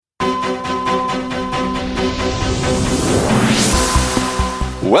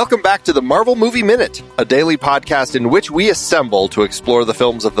Welcome back to the Marvel Movie Minute, a daily podcast in which we assemble to explore the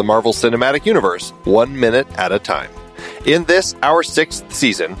films of the Marvel Cinematic Universe, 1 minute at a time. In this, our 6th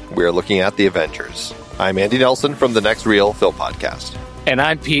season, we are looking at the Avengers. I'm Andy Nelson from the Next Reel Film Podcast. And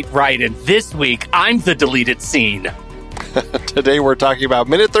I'm Pete Wright, and this week, I'm the deleted scene. Today we're talking about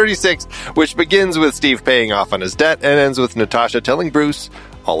minute 36, which begins with Steve paying off on his debt and ends with Natasha telling Bruce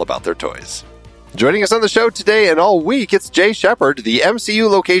all about their toys. Joining us on the show today and all week, it's Jay Shepard, the MCU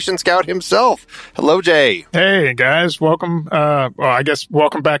location scout himself. Hello, Jay. Hey, guys. Welcome.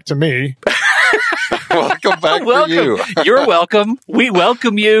 Welcome back to me. Welcome back for you. You're welcome. We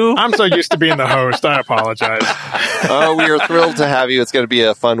welcome you. I'm so used to being the host. I apologize. We are thrilled to have you. It's going to be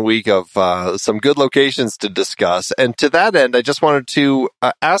a fun week of some good locations to discuss. And to that end, I just wanted to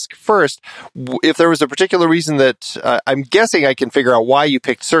ask first if there was a particular reason that I'm guessing I can figure out why you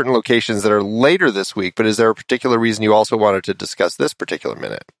picked certain locations that are later this week, but is there a particular reason you also wanted to discuss this particular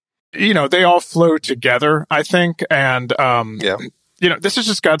minute? You know, they all flow together, I think. And, you know, this has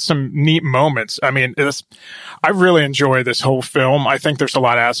just got some neat moments. I mean, I really enjoy this whole film. I think there's a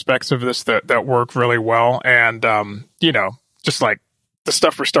lot of aspects of this that work really well. And, you know, just like the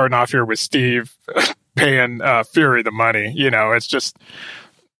stuff we're starting off here with Steve paying Fury the money, you know, it's just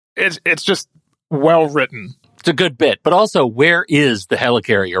well written. It's a good bit. But also, where is the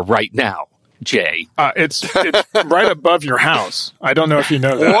helicarrier right now, Jay? It's right above your house. I don't know if you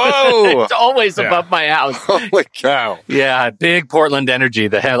know that. Whoa! It's always above my house. Holy cow. Yeah, big Portland Energy,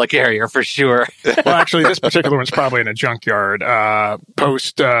 the helicarrier for sure. Well, actually, this particular one's probably in a junkyard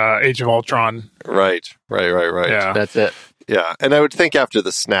post Age of Ultron. Right. Yeah. That's it. Yeah, and I would think after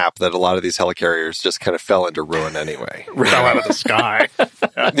the snap that a lot of these helicarriers just kind of fell into ruin anyway. Fell out of the sky.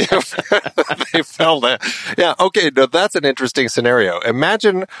 They fell down. Yeah, okay, now that's an interesting scenario.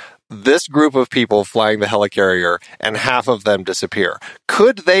 Imagine this group of people flying the helicarrier and half of them disappear.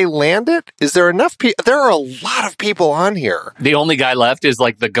 Could they land it? Is there enough people? There are a lot of people on here. The only guy left is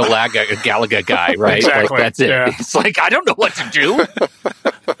like the Galaga guy, right? Exactly. Like, that's it. Yeah. It's like, I don't know what to do.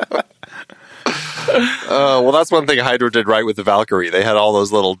 Well, that's one thing Hydra did right with the Valkyrie. They had all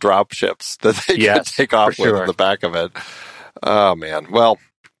those little drop ships that they could take off with in the back of it. Oh, man. Well,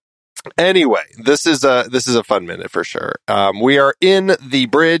 anyway, this is a fun minute for sure. We are in the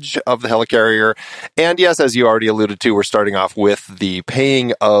bridge of the helicarrier. And yes, as you already alluded to, we're starting off with the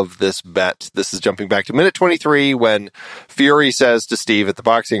paying of this bet. This is jumping back to minute 23 when Fury says to Steve at the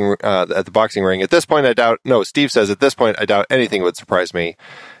boxing ring, Steve says, at this point, I doubt anything would surprise me.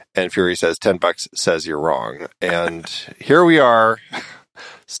 And Fury says, $10 says you're wrong. And here we are.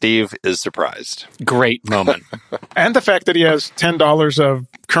 Steve is surprised. Great moment. And the fact that he has $10 of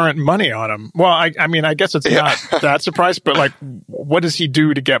current money on him. Well, I mean, I guess it's not that surprised, but like, what does he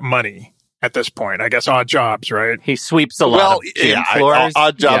do to get money at this point? I guess odd jobs, right? He sweeps a lot of gym floors.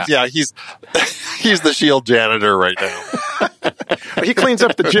 Odd jobs. Yeah, he's the S.H.I.E.L.D. janitor right now. He cleans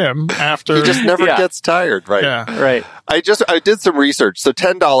up the gym after. He just never gets tired, right? Yeah. Right. I did some research. So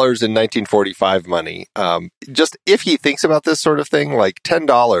 $10 in 1945 money. Just if he thinks about this sort of thing, like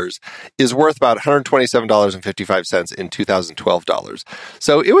 $10 is worth about $127.55 in 2012 dollars.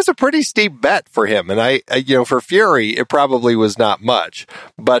 So it was a pretty steep bet for him. And for Fury, it probably was not much.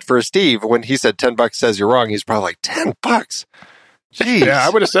 But for Steve, when he said $10 says you're wrong, he's probably like, $10? Jeez. Yeah, I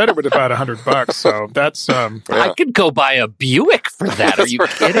would have said it with about $100. So that's. I could go buy a Buick for that. Are you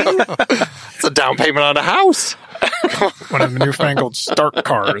kidding? It's a down payment on a house. One of the newfangled Stark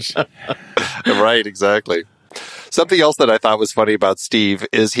cars. Right, exactly. Something else that I thought was funny about Steve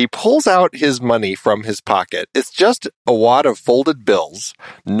is he pulls out his money from his pocket. It's just a wad of folded bills,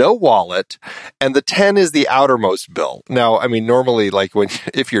 no wallet, and the 10 is the outermost bill. Now, I mean, normally, like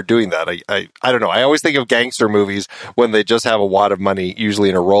if you're doing that, I don't know. I always think of gangster movies when they just have a wad of money, usually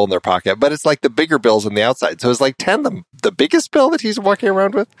in a roll in their pocket, but it's like the bigger bills on the outside. So is like 10 the biggest bill that he's walking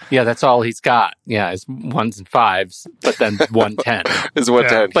around with? Yeah, that's all he's got. Yeah, it's ones and fives, but then 110. Is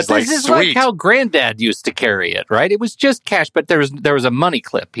 110. Yeah. But he's this is sweet. like how Granddad used to carry it, right? It was just cash, but there was a money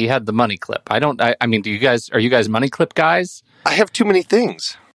clip. He had the money clip. I mean, are you guys money clip guys? I have too many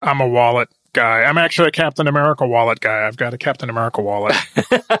things. I'm a wallet guy. I'm actually a Captain America wallet guy. I've got a Captain America wallet.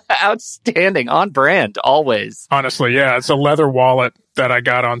 Outstanding. On brand, always. Honestly, yeah. It's a leather wallet that I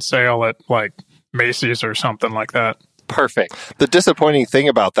got on sale at like Macy's or something like that. Perfect. The disappointing thing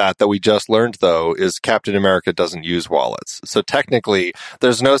about that we just learned, though, is Captain America doesn't use wallets. So technically,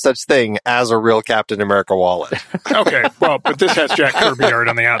 there's no such thing as a real Captain America wallet. Okay, well, but this has Jack Kirby art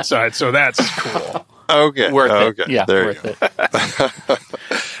on the outside, so that's cool. Okay. Worth it. Yeah, there worth you go.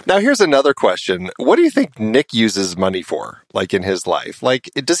 Now, here's another question. What do you think Nick uses money for, like, in his life?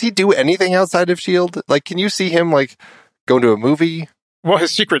 Like, does he do anything outside of S.H.I.E.L.D.? Like, can you see him, like, going to a movie? Well,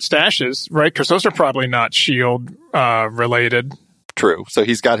 his secret stashes, right? Because those are probably not S.H.I.E.L.D. Related. True. So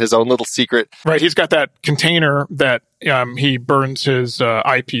he's got his own little secret. Right. He's got that container that he burns his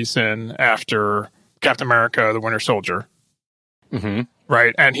eyepiece in after Captain America, the Winter Soldier. Mm-hmm.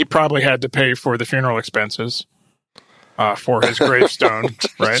 Right. And he probably had to pay for the funeral expenses for his gravestone,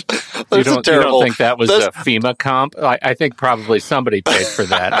 right? You don't think that was a FEMA comp? I think probably somebody paid for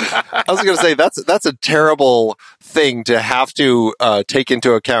that. I was going to say, that's a terrible thing to have to take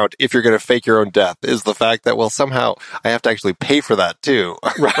into account if you're going to fake your own death, is the fact that, well, somehow I have to actually pay for that too.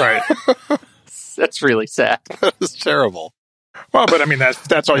 Right. That's really sad. It's terrible. Well, but I mean,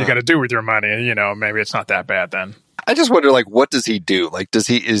 that's all you got to do with your money. You know, maybe it's not that bad then. I just wonder, like, what does he do? Like, is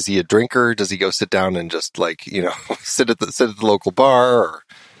he a drinker? Does he go sit down and just, like, you know, sit at the local bar? Or...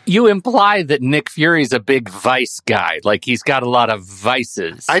 You imply that Nick Fury's a big vice guy. Like, he's got a lot of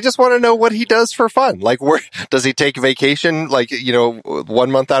vices. I just want to know what he does for fun. Like, where does he take vacation? Like, you know,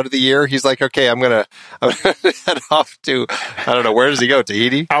 1 month out of the year, he's like, okay, I'm gonna head off to, I don't know, where does he go?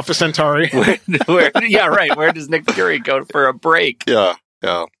 Tahiti? Alpha Centauri. Yeah, right. Where does Nick Fury go for a break? Yeah.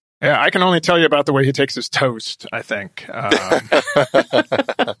 Yeah, I can only tell you about the way he takes his toast, I think.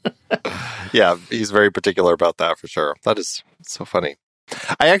 Yeah, he's very particular about that for sure. That is so funny.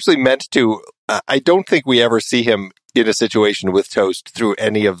 I actually meant to, I don't think we ever see him in a situation with toast through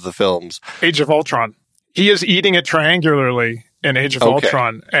any of the films. Age of Ultron. He is eating it triangularly in Age of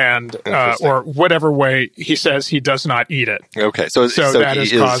Ultron, and or whatever way he says he does not eat it. Okay, so that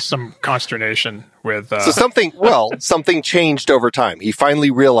has caused some consternation with. So something changed over time. He finally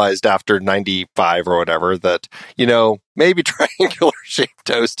realized after 95 or whatever that, you know, maybe triangular shaped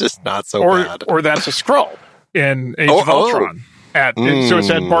toast is not so bad. Or that's a Skrull in Age of Ultron. So it's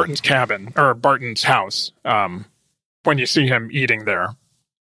at Barton's cabin or Barton's house. When you see him eating there.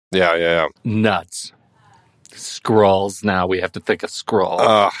 Yeah. Nuts. Skrulls. Now we have to think of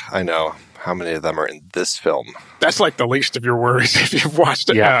Skrull. I know. How many of them are in this film? That's like the least of your worries if you've watched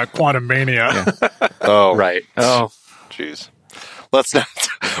Quantum Mania. Yeah. Oh, right. Oh, jeez. Let's not.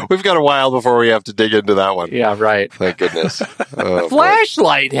 We've got a while before we have to dig into that one. Yeah, right. Thank goodness. Oh,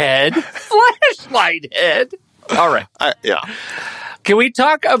 Flashlight head. Flashlight head. All right. Yeah. Can we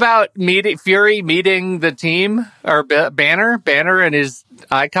talk about Fury meeting the team or Banner and his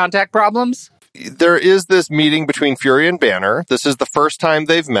eye contact problems? There is this meeting between Fury and Banner. This is the first time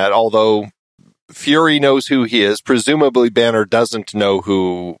they've met, although Fury knows who he is. Presumably Banner doesn't know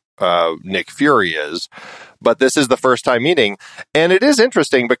who Nick Fury is, but this is the first time meeting. And it is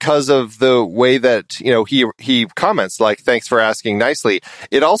interesting because of the way that, you know, he comments like, thanks for asking nicely.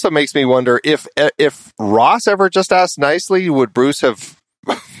 It also makes me wonder if Ross ever just asked nicely, would Bruce have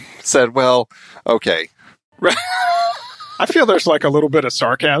said, well, okay. I feel there's like a little bit of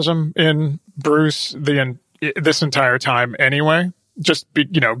sarcasm in Bruce this entire time anyway, just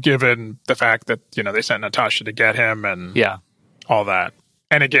given the fact that, you know, they sent Natasha to get him and all that.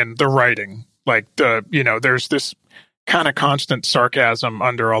 And again, the writing, like there's this kind of constant sarcasm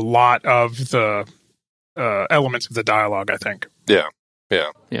under a lot of the elements of the dialogue, I think.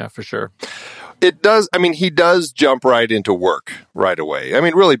 Yeah, for sure. It does. I mean, he does jump right into work right away. I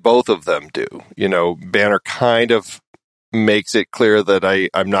mean, really, both of them do. You know, Banner kind of makes it clear that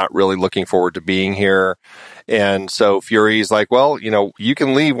I'm not really looking forward to being here. And so Fury's like, well, you know, you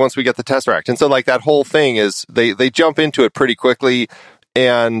can leave once we get the Tesseract. And so like that whole thing is they jump into it pretty quickly.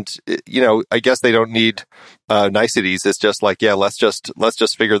 And, you know, I guess they don't need niceties. It's just like, yeah, let's just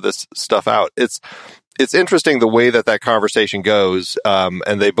figure this stuff out. It's interesting the way that conversation goes.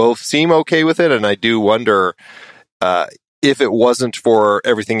 And they both seem okay with it. And I do wonder if it wasn't for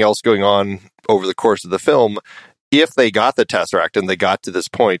everything else going on over the course of the film, if they got the Tesseract and they got to this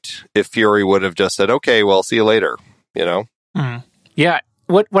point, if Fury would have just said, okay, well, see you later, you know? Mm-hmm. Yeah.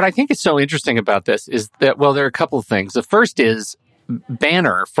 What I think is so interesting about this is that, well, there are a couple of things. The first is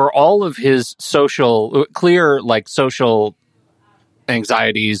Banner, for all of his social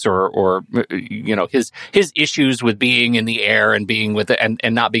anxieties or you know, his issues with being in the air and being with it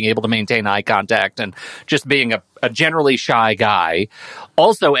and not being able to maintain eye contact and just being a generally shy guy.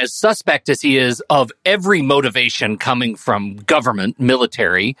 Also, as suspect as he is of every motivation coming from government,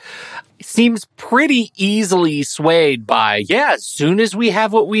 military, seems pretty easily swayed by, as soon as we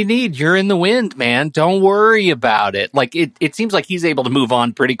have what we need, you're in the wind, man. Don't worry about it. Like, it seems like he's able to move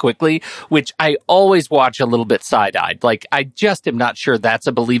on pretty quickly, which I always watch a little bit side-eyed. Like, I just am not sure that's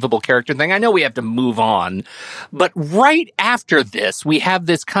a believable character thing. I know we have to move on. But right after this, we have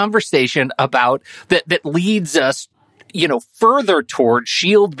this conversation about that leads us further toward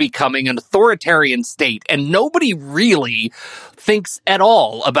S.H.I.E.L.D. becoming an authoritarian state. And nobody really thinks at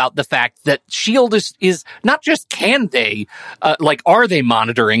all about the fact that S.H.I.E.L.D. is not just are they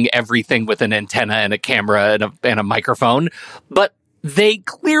monitoring everything with an antenna and a camera and a microphone, but they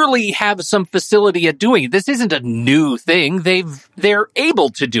clearly have some facility at doing it. This isn't a new thing. They're able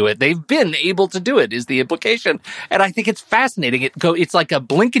to do it. They've been able to do it, is the implication. And I think it's fascinating. It's like a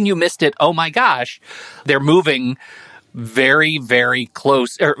blink and you missed it. Oh my gosh. They're moving very, very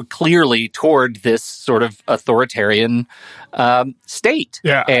close, or clearly toward this sort of authoritarian state.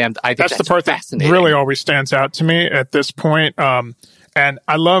 Yeah. And I think that's the part that really always stands out to me at this point. And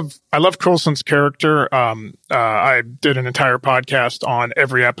I love Coulson's character. I did an entire podcast on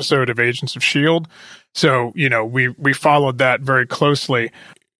every episode of Agents of S.H.I.E.L.D. So, we followed that very closely.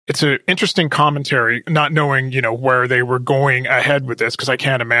 It's an interesting commentary, not knowing, where they were going ahead with this, because I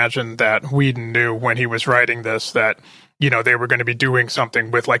can't imagine that Whedon knew when he was writing this that, they were going to be doing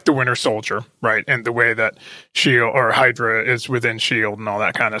something with like the Winter Soldier, right? And the way that S.H.I.E.L.D. or Hydra is within S.H.I.E.L.D. and all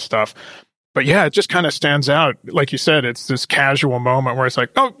that kind of stuff. But yeah, it just kind of stands out. Like you said, it's this casual moment where it's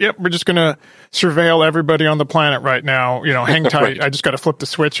like, oh, yep, we're just going to surveil everybody on the planet right now. Hang tight. Right. I just got to flip the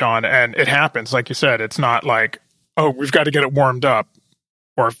switch on. And it happens. Like you said, it's not like, oh, we've got to get it warmed up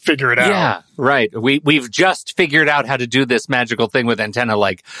or figure it out. Yeah, right. We've just figured out how to do this magical thing with antenna,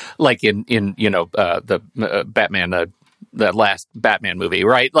 like in the Batman, the last Batman movie,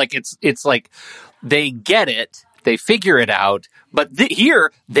 right? Like it's like they get it. They figure it out, but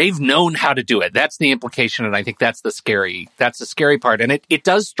here they've known how to do it. That's the implication, and I think that's the scary part. And it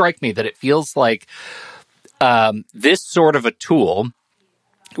does strike me that it feels like this sort of a tool,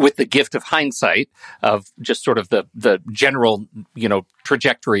 with the gift of hindsight of just sort of the general,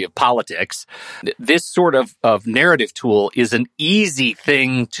 trajectory of politics, this sort of narrative tool is an easy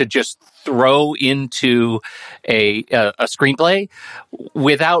thing to just throw into a screenplay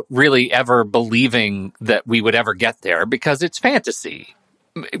without really ever believing that we would ever get there, because it's fantasy.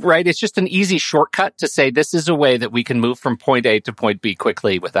 Right? It's just an easy shortcut to say this is a way that we can move from point A to point B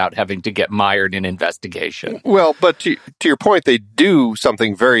quickly without having to get mired in investigation. Well, but to your point, they do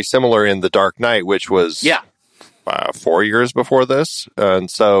something very similar in The Dark Knight, which was 4 years before this. And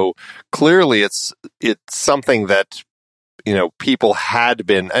so clearly it's something that, people had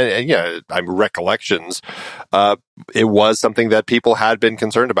been, recollections. It was something that people had been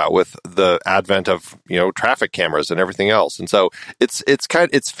concerned about with the advent of, traffic cameras and everything else. And so it's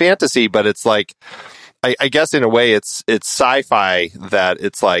fantasy, but it's like, I guess in a way it's sci-fi that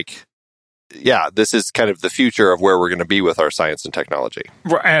it's like, yeah, this is kind of the future of where we're going to be with our science and technology.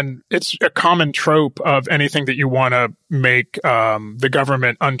 And it's a common trope of anything that you want to make the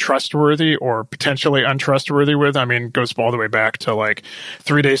government untrustworthy or potentially untrustworthy with. I mean, it goes all the way back to like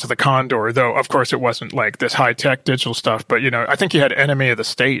 3 Days of the Condor, though, of course, it wasn't like this high-tech digital stuff. But, I think you had Enemy of the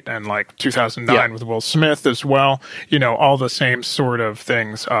State and like 2009 with Will Smith as well. All the same sort of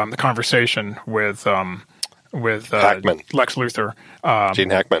things. The conversation with Hackman. Lex Luthor. Gene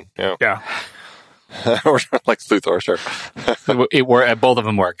Hackman, Yeah. Or Lex Luthor, sure. Both of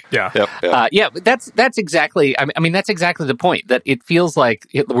them work. Yeah. Yep. That's exactly, that's exactly the point, that it feels like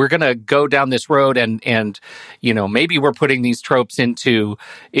we're going to go down this road and maybe we're putting these tropes into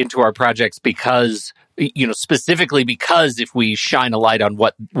our projects because, specifically because if we shine a light on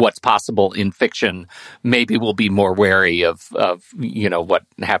what's possible in fiction, maybe we'll be more wary of what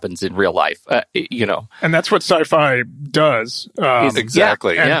happens in real life, And that's what sci-fi does.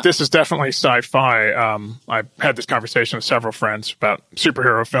 Exactly. And this is definitely sci-fi. I've had this conversation with several friends about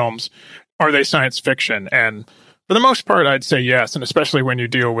superhero films. Are they science fiction? And for the most part, I'd say yes. And especially when you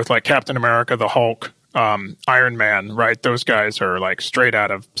deal with like Captain America, the Hulk, Iron Man, right? Those guys are like straight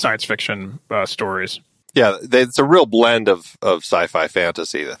out of science fiction stories. Yeah, it's a real blend of sci-fi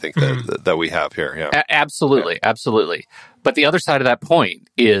fantasy, I think, that we have here. Yeah, absolutely. But the other side of that point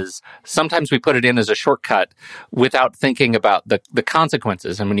is sometimes we put it in as a shortcut without thinking about the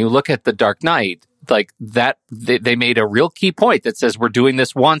consequences. And when you look at The Dark Knight, like that, they made a real key point that says we're doing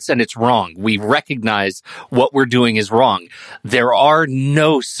this once and it's wrong. We recognize what we're doing is wrong. There are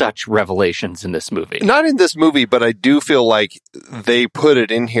no such revelations in this movie. Not in this movie, but I do feel like they put it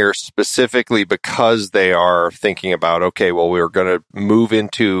in here specifically because they are thinking about, okay, well, we're going to move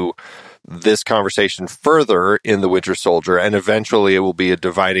into this conversation further in The Winter Soldier, and eventually it will be a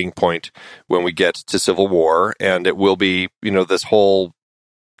dividing point when we get to Civil War, and it will be, this whole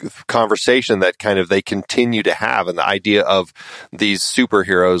conversation that kind of they continue to have, and the idea of these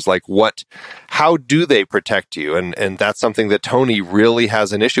superheroes, like how do they protect you? And that's something that Tony really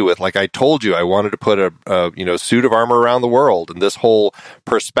has an issue with. Like I told you, I wanted to put a suit of armor around the world, and this whole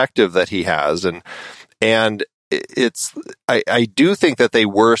perspective that he has, and I do think that they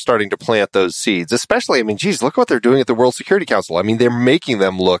were starting to plant those seeds, especially, I mean, geez, look what they're doing at the World Security Council. I mean, they're making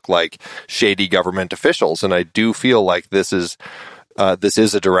them look like shady government officials. And I do feel like this is a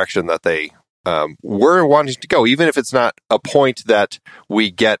direction that they were wanting to go, even if it's not a point that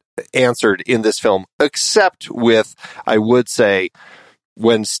we get answered in this film, except with, I would say,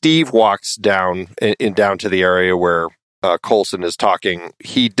 when Steve walks down to the area where Coulson is talking,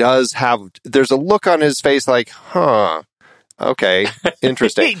 there's a look on his face like, huh, okay,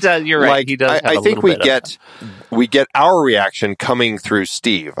 interesting. He does, you're right. Like, he does. I think we get our reaction coming through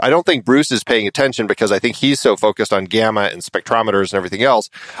Steve. I don't think Bruce is paying attention because I think he's so focused on gamma and spectrometers and everything else.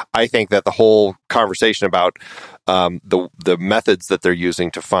 I think that the whole conversation about the methods that they're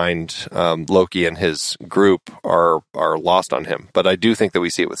using to find Loki and his group are lost on him. But I do think that we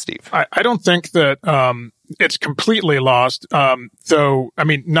see it with Steve. I don't think that it's completely lost, though, I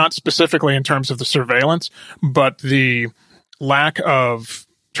mean, not specifically in terms of the surveillance, but the lack of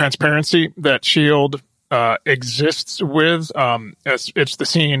transparency that S.H.I.E.L.D. Exists with. It's the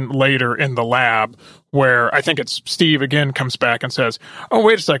scene later in the lab where I think it's Steve again comes back and says, oh,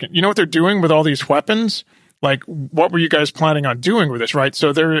 wait a second, you know what they're doing with all these weapons? Like, what were you guys planning on doing with this, right?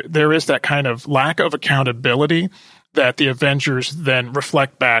 So there is that kind of lack of accountability that the Avengers then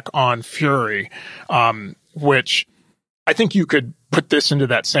reflect back on Fury, which I think you could put this into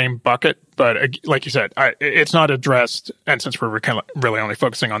that same bucket, but like you said, it's not addressed, and since we're really only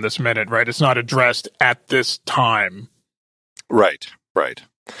focusing on this minute, right, it's not addressed at this time. Right.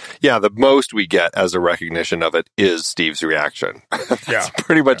 Yeah, the most we get as a recognition of it is Steve's reaction. That's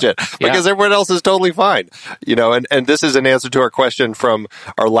pretty much it. Because everyone else is totally fine. You know, and this is an answer to our question from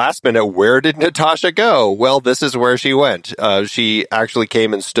our last minute, where did Natasha go? Well, this is where she went. She actually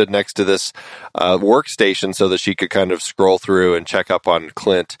came and stood next to this workstation so that she could kind of scroll through and check up on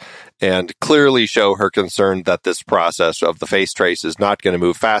Clint and clearly show her concern that this process of the face trace is not going to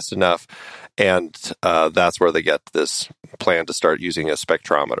move fast enough. And that's where they get this plan to start using a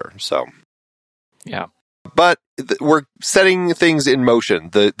spectrometer. So, yeah. But we're setting things in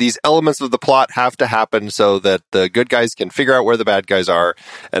motion. These elements of the plot have to happen so that the good guys can figure out where the bad guys are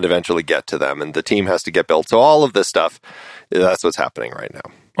and eventually get to them. And the team has to get built. So all of this stuff, that's what's happening right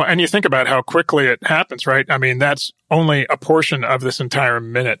now. Well, and you think about how quickly it happens, right? I mean, that's only a portion of this entire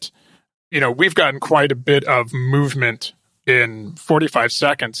minute. You know, we've gotten quite a bit of movement in 45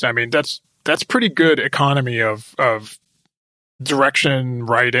 seconds. I mean, that's pretty good economy of direction,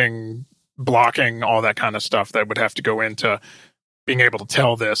 writing, blocking, all that kind of stuff that would have to go into being able to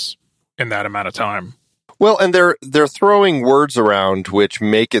tell this in that amount of time. Well, and they're throwing words around which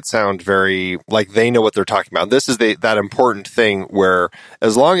make it sound very like they know what they're talking about. This is that important thing where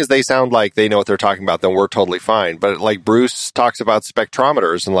as long as they sound like they know what they're talking about, then we're totally fine. But like Bruce talks about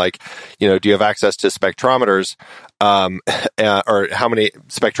spectrometers and like, you know, do you have access to spectrometers? Or how many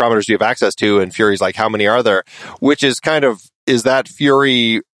spectrometers do you have access to? And Fury's like, how many are there? Which is kind of, is that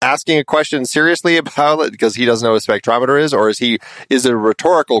Fury asking a question seriously about it because he doesn't know what a spectrometer is? Or is it a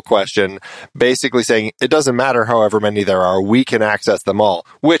rhetorical question basically saying it doesn't matter however many there are, we can access them all?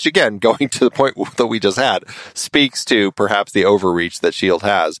 Which again, going to the point that we just had, speaks to perhaps the overreach that S.H.I.E.L.D.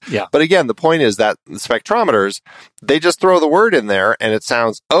 has. Yeah. But again, the point is that the spectrometers, they just throw the word in there and it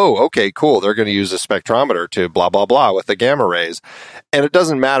sounds, oh, okay, cool. They're going to use a spectrometer to blah, blah, blah with the gamma rays. And it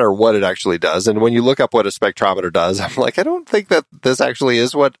doesn't matter what it actually does. And when you look up what a spectrometer does, I'm like, I don't think that this actually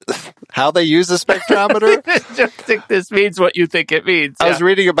is how they use a spectrometer. Just think this means what you think it means. I was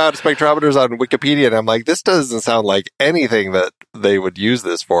reading about spectrometers on Wikipedia and I'm like, this doesn't sound like anything that they would use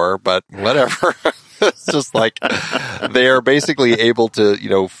this for, but whatever. It's just like they are basically able to, you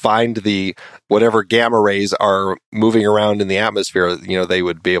know, find whatever gamma rays are moving around in the atmosphere. You know, they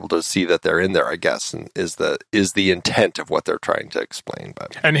would be able to see that they're in there, I guess, and is the intent of what they're trying to explain.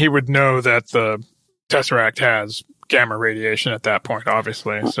 And he would know that the Tesseract has gamma radiation at that point,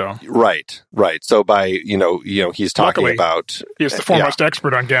 obviously. So right. So by you know he's talking about he's the foremost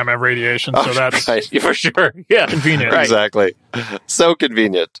expert on gamma radiation, so that's right. For sure. Yeah, convenient. Right. Exactly. So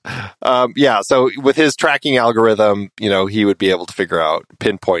convenient. So with his tracking algorithm, you know, he would be able to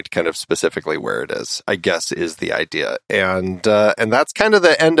pinpoint kind of specifically where it is, I guess, is the idea. And that's kind of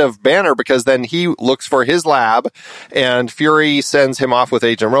the end of Banner, because then he looks for his lab and Fury sends him off with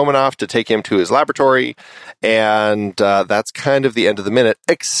Agent Romanoff to take him to his laboratory. And that's kind of the end of the minute,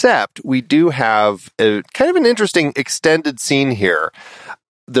 except we do have a kind of an interesting extended scene here.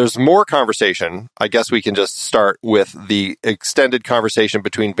 there's more conversation. I guess we can just start with the extended conversation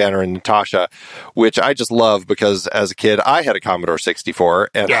between Banner and Natasha, which I just love because as a kid, I had a Commodore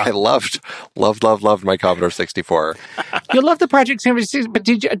 64 and I loved my Commodore 64. You love the Project 76, but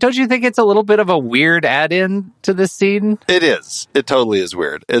don't you think it's a little bit of a weird add-in to this scene? It is. It totally is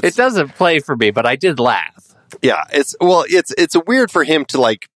weird. It doesn't play for me, but I did laugh. Yeah, it's weird for him to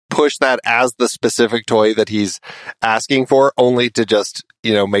like push that as the specific toy that he's asking for, only to just,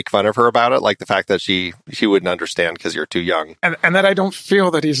 make fun of her about it, like the fact that she wouldn't understand because you're too young. And that I don't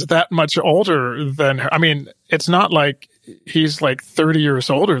feel that he's that much older than her. I mean, it's not like he's like 30 years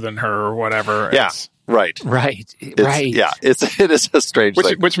older than her or whatever. Yeah. Right. Yeah, it is a strange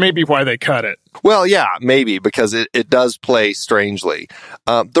thing. Which may be why they cut it. Well, yeah, maybe, because it does play strangely.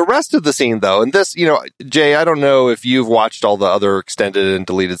 The rest of the scene, though, and this, Jay, I don't know if you've watched all the other extended and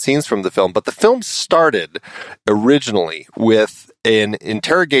deleted scenes from the film, but the film started originally with an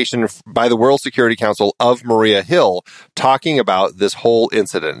interrogation by the World Security Council of Maria Hill talking about this whole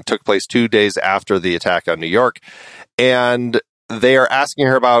incident. It took place 2 days after the attack on New York, and they are asking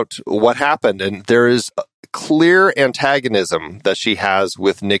her about what happened, and there is clear antagonism that she has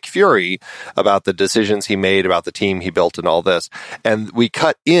with Nick Fury about the decisions he made, about the team he built and all this. And we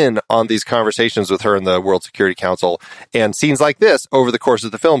cut in on these conversations with her in the World Security Council and scenes like this over the course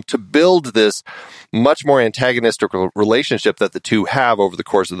of the film to build this much more antagonistic relationship that the two have over the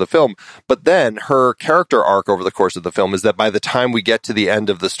course of the film. But then her character arc over the course of the film is that by the time we get to the end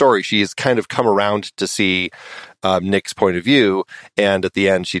of the story, she has kind of come around to see Nick's point of view, and at the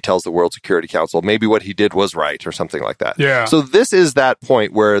end she tells the World Security Council maybe what he did was right or something like that. Yeah. So this is that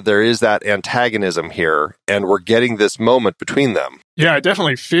point where there is that antagonism here, and we're getting this moment between them. Yeah, I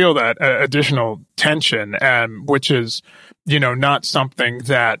definitely feel that additional tension, which is, not something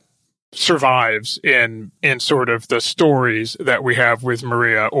that survives in sort of the stories that we have with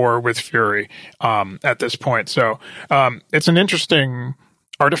Maria or with Fury at this point. So it's an interesting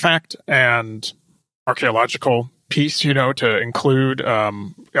artifact and archaeological piece, to include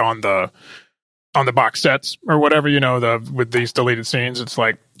on the box sets or whatever, with these deleted scenes. It's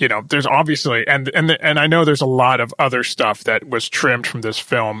like, there's obviously and I know there's a lot of other stuff that was trimmed from this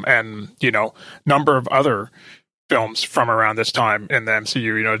film, and number of other films from around this time in the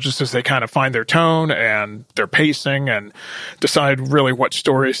MCU, just as they kind of find their tone and their pacing and decide really what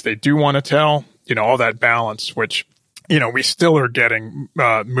stories they do want to tell, all that balance, which we still are getting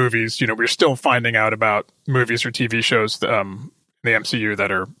movies. We're still finding out about movies or TV shows in the MCU that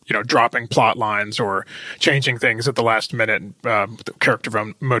are, dropping plot lines or changing things at the last minute,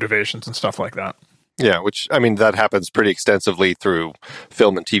 character motivations and stuff like that. Yeah, which, I mean, that happens pretty extensively through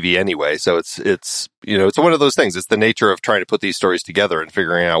film and TV anyway. So it's one of those things. It's the nature of trying to put these stories together and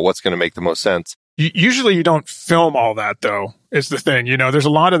figuring out what's going to make the most sense. Usually you don't film all that, though, is the thing. There's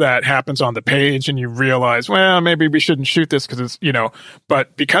a lot of that happens on the page and you realize, well, maybe we shouldn't shoot this because it's,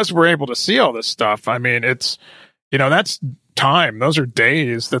 but because we're able to see all this stuff, I mean, it's, that's time. Those are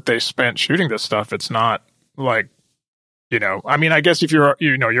days that they spent shooting this stuff. It's not like, I mean, I guess if you're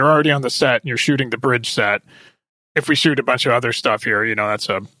already on the set and you're shooting the bridge set, if we shoot a bunch of other stuff here, that's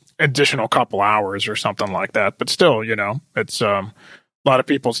a additional couple hours or something like that. But still, it's a lot of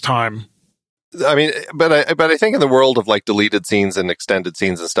people's time. I mean, but I think in the world of like deleted scenes and extended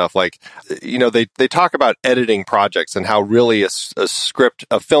scenes and stuff, like, they talk about editing projects and how really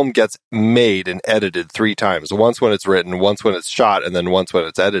a film gets made and edited 3 times. Once when it's written, once when it's shot, and then once when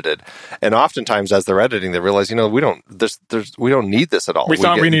it's edited. And oftentimes as they're editing, they realize, we don't need this at all. We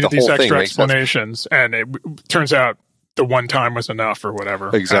thought we needed these extra explanations, and it turns out the one time was enough or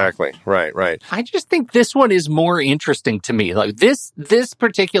whatever. Exactly. Right. I just think this one is more interesting to me. Like this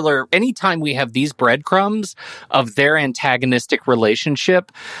particular, anytime we have these breadcrumbs of their antagonistic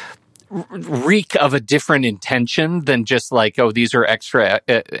relationship, reek of a different intention than just like, oh, these are extra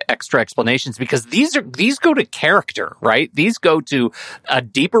explanations, because these go to character, right? These go to a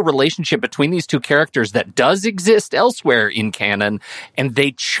deeper relationship between these two characters that does exist elsewhere in canon, and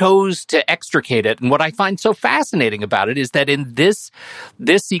they chose to extricate it. And what I find so fascinating about it is that in this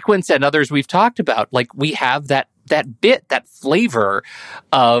sequence and others we've talked about, like, we have that that flavor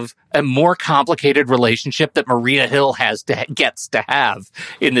of a more complicated relationship that Maria Hill gets to have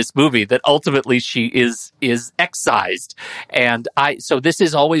in this movie, that ultimately she is excised. And so this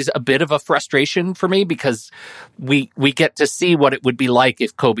is always a bit of a frustration for me, because we get to see what it would be like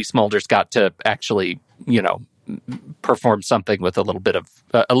if Cobie Smulders got to actually, perform something with a little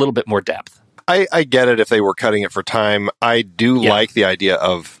bit more depth. I get it if they were cutting it for time. I do like the idea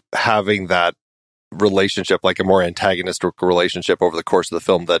of having that relationship, like a more antagonistic relationship over the course of the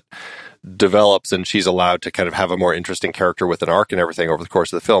film that develops and she's allowed to kind of have a more interesting character with an arc and everything over the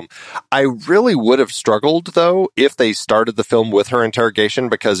course of the film. I really would have struggled, though, if they started the film with her interrogation,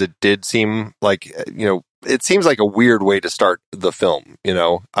 because it did seem like, it seems like a weird way to start the film.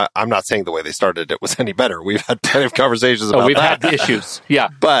 I'm not saying the way they started it was any better. We've had plenty of conversations about we've that. had issues. Yeah.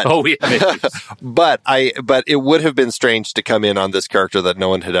 We have issues. But it would have been strange to come in on this character that no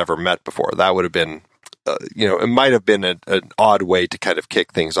one had ever met before. That would have been, it might have been an odd way to kind of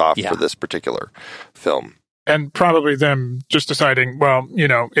kick things off for this particular film. And probably them just deciding, well,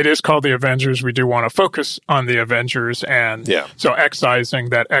 it is called The Avengers. We do want to focus on the Avengers. And so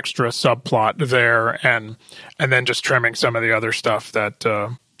excising that extra subplot there and then just trimming some of the other stuff that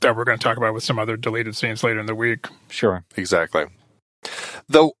we're going to talk about with some other deleted scenes later in the week. Sure. Exactly.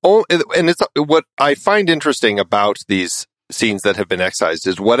 Though, and it's what I find interesting about these scenes that have been excised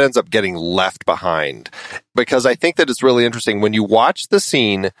is what ends up getting left behind, because I think that it's really interesting when you watch the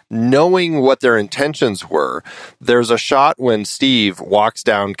scene knowing what their intentions were. There's a shot when Steve walks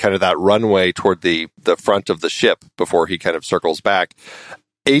down kind of that runway toward the front of the ship before he kind of circles back.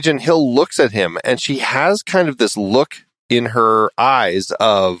 Agent Hill looks at him and she has kind of this look in her eyes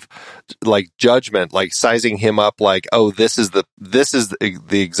of like judgment, like sizing him up, like, oh, this is the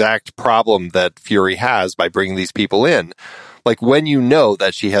exact problem that Fury has by bringing these people in. Like, when you know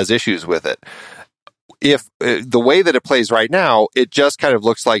that she has issues with it. If the way that it plays right now, it just kind of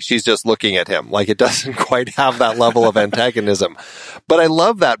looks like she's just looking at him. Like, it doesn't quite have that level of antagonism. But I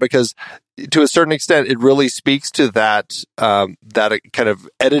love that because to a certain extent, it really speaks to that kind of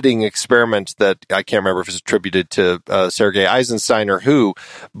editing experiment that I can't remember if it's attributed to Sergei Eisenstein or who,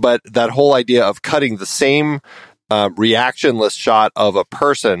 but that whole idea of cutting the same reactionless shot of a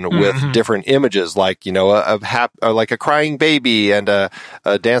person with different images, like, like a crying baby and a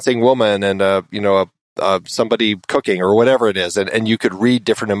dancing woman and somebody cooking or whatever it is, and you could read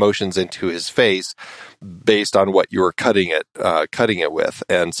different emotions into his face based on what you were cutting it with.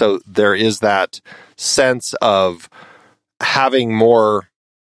 And so there is that sense of having more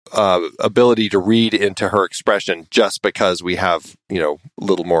ability to read into her expression just because we have a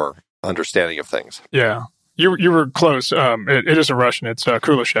little more understanding of things. Yeah, you were close. It is a Russian. It's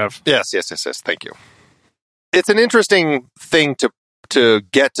Kuleshov. Yes. Thank you. It's an interesting thing to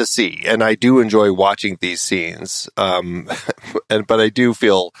get to see, and I do enjoy watching these scenes. But I do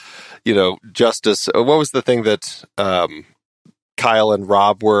feel, justice. What was the thing that Kyle and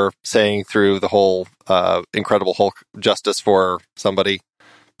Rob were saying through the whole Incredible Hulk? Justice for somebody.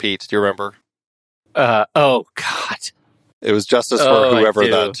 Pete, do you remember? Oh God, it was justice for whoever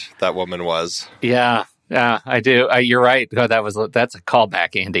that woman was. Yeah, I do. You're right. Oh, that's a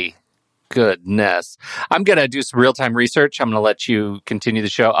callback, Andy. Goodness. I'm going to do some real-time research. I'm going to let you continue the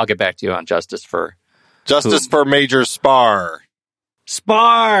show. I'll get back to you on Justice for Major Spar.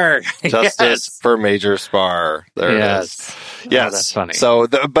 Justice for Major Spar. There it is. Yes. Oh, that's funny. So,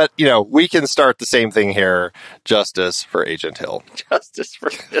 but we can start the same thing here. Justice for Agent Hill. Justice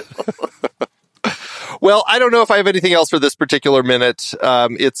for Hill. Well, I don't know if I have anything else for this particular minute.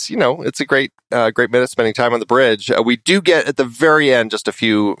 It's a great minute spending time on the bridge. We do get at the very end just a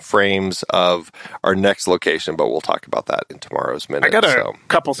few frames of our next location, but we'll talk about that in tomorrow's minute. I got a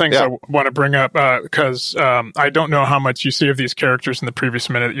couple things I want to bring up because I don't know how much you see of these characters in the previous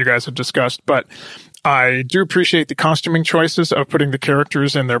minute that you guys have discussed, but I do appreciate the costuming choices of putting the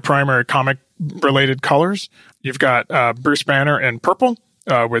characters in their primary comic-related colors. You've got Bruce Banner in purple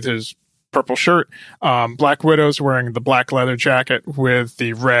with his purple shirt. Black Widow's wearing the black leather jacket with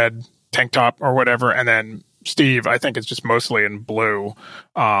the red tank top or whatever. And then Steve, I think, is just mostly in blue.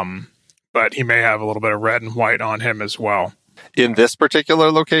 But he may have a little bit of red and white on him as well. In this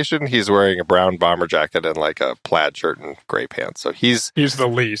particular location, he's wearing a brown bomber jacket and like a plaid shirt and gray pants. So he's the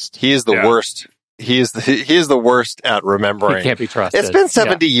least. He is the worst. He is the worst at remembering. He can't be trusted. It's been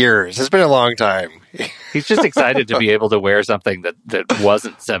 70 years. It's been a long time. He's just excited to be able to wear something that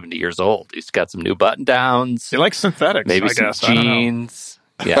wasn't 70 years old. He's got some new button downs. He likes synthetics, maybe I guess. Jeans.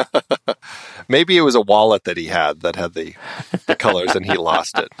 Yeah. Maybe it was a wallet that he had that had the colors and he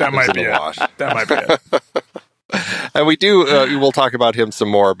lost it. That might be it. That might be it. And we do, we'll talk about him some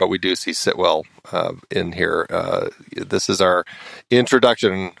more, but we do see Sitwell in here. This is our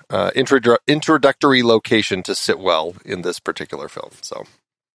introductory location to Sitwell in this particular film. So,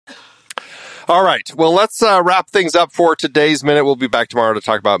 all right. Well, let's wrap things up for today's minute. We'll be back tomorrow to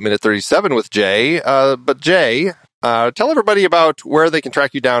talk about minute 37 with Jay. But Jay, tell everybody about where they can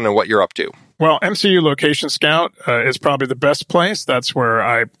track you down and what you're up to. Well, MCU Location Scout is probably the best place. That's where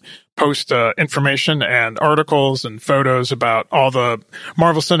I post information and articles and photos about all the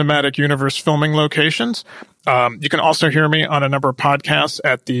Marvel Cinematic Universe filming locations. You can also hear me on a number of podcasts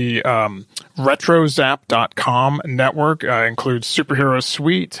at the RetroZap.com network. Includes Superhero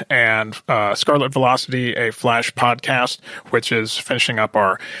Suite and Scarlet Velocity, a Flash podcast, which is finishing up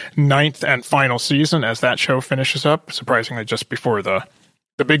our 9th and final season as that show finishes up, surprisingly just before the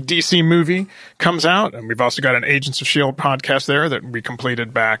big DC movie comes out. And we've also got an Agents of S.H.I.E.L.D. podcast there that we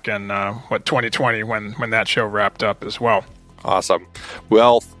completed back in 2020 when that show wrapped up as well. Awesome.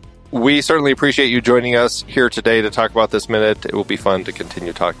 Well, we certainly appreciate you joining us here today to talk about this minute. It will be fun to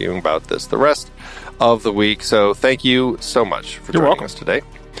continue talking about this the rest of the week. So thank you so much for joining us today.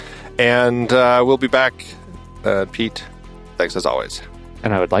 And we'll be back. Pete, thanks as always.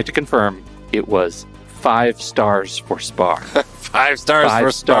 And I would like to confirm it was 5 stars for Spar. 5 stars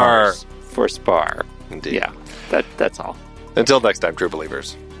for Spar. For Spar. Indeed. Yeah, that's all. Until next time, true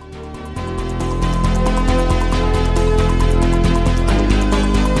believers.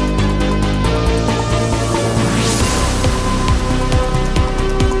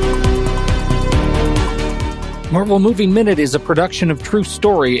 Marvel Movie Minute is a production of True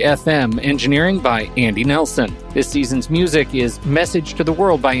Story FM, engineering by Andy Nelson. This season's music is Message to the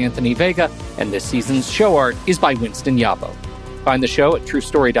World by Anthony Vega, and this season's show art is by Winston Yabo. Find the show at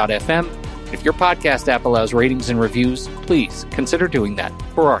truestory.fm. If your podcast app allows ratings and reviews, please consider doing that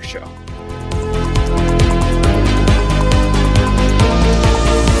for our show.